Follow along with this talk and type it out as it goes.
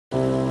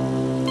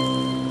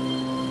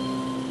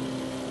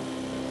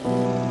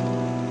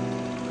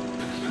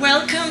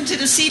Welcome to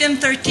the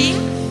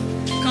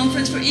CeDEM13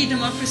 Conference for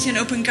E-Democracy and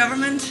Open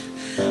Government.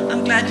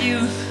 I'm glad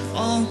you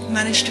all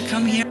managed to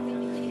come here.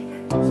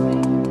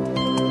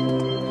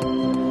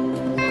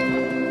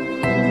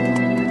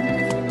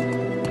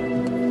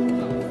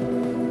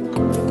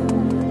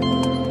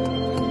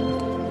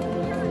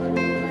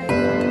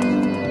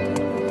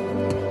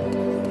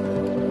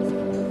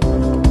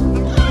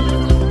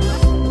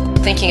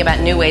 Thinking about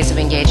new ways of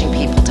engaging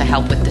people to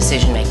help with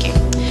decision making.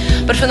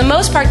 But for the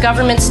most part,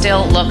 government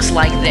still looks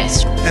like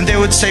this. And they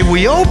would say,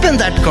 we open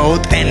that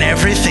code and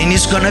everything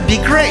is going to be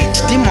great.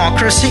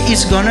 Democracy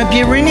is going to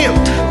be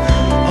renewed.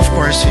 Of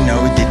course, we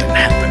know it didn't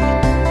happen.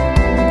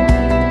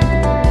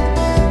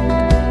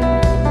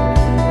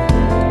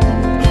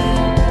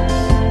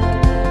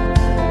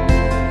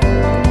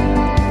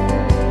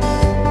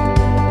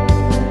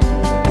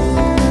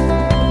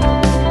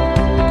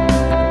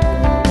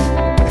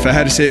 If I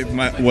had to say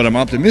what I'm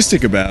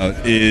optimistic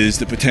about is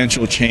the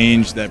potential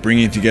change that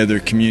bringing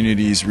together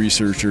communities,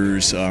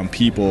 researchers,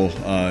 people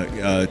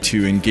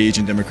to engage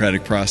in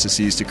democratic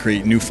processes, to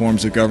create new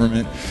forms of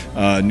government,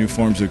 new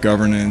forms of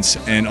governance,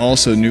 and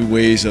also new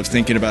ways of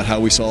thinking about how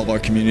we solve our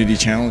community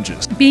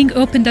challenges. Being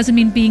open doesn't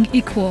mean being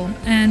equal,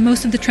 and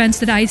most of the trends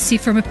that I see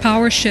from a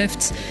power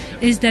shift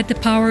is that the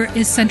power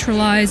is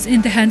centralized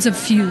in the hands of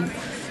few,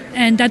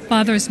 and that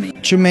bothers me.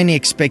 Too many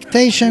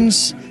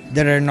expectations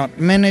that are not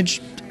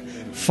managed,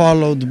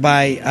 followed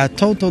by a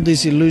total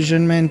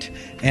disillusionment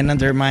and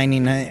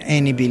undermining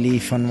any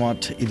belief on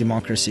what a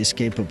democracy is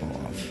capable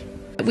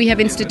of. We have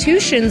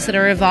institutions that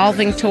are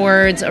evolving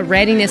towards a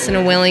readiness and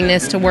a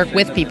willingness to work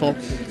with people,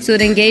 so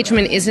that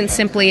engagement isn't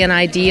simply an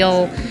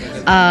ideal,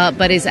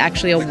 but is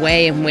actually a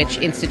way in which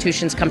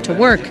institutions come to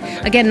work.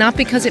 Again, not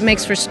because it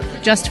makes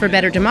just for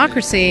better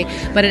democracy,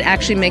 but it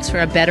actually makes for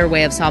a better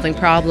way of solving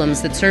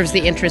problems that serves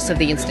the interests of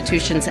the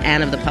institutions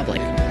and of the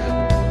public.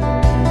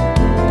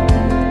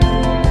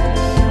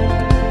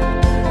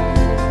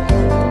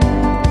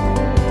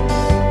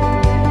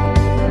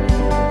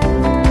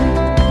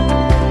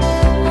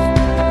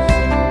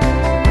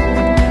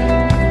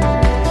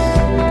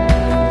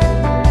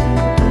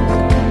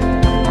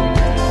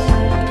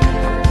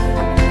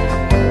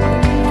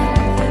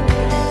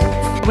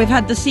 We've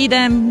had the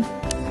CeDEM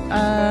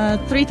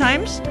 3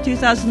 times,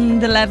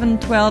 2011,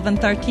 12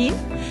 and 13.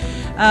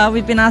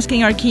 We've been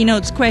asking our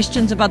keynotes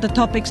questions about the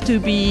topics to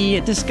be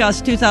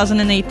discussed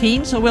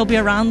 2018, so we'll be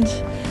around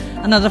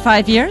another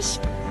 5 years.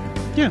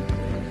 Yeah,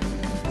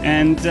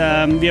 and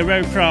we are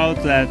very proud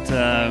that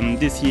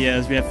this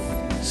year we have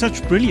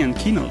such brilliant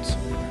keynotes.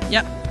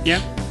 Yeah.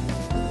 Yeah.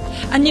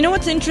 And you know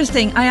what's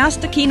interesting? I asked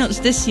the keynotes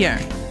this year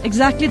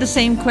exactly the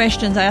same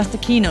questions I asked the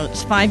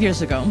keynotes 5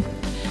 years ago.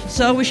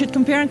 So we should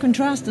compare and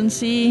contrast and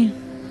see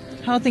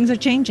how things are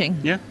changing.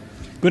 Yeah,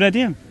 good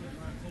idea.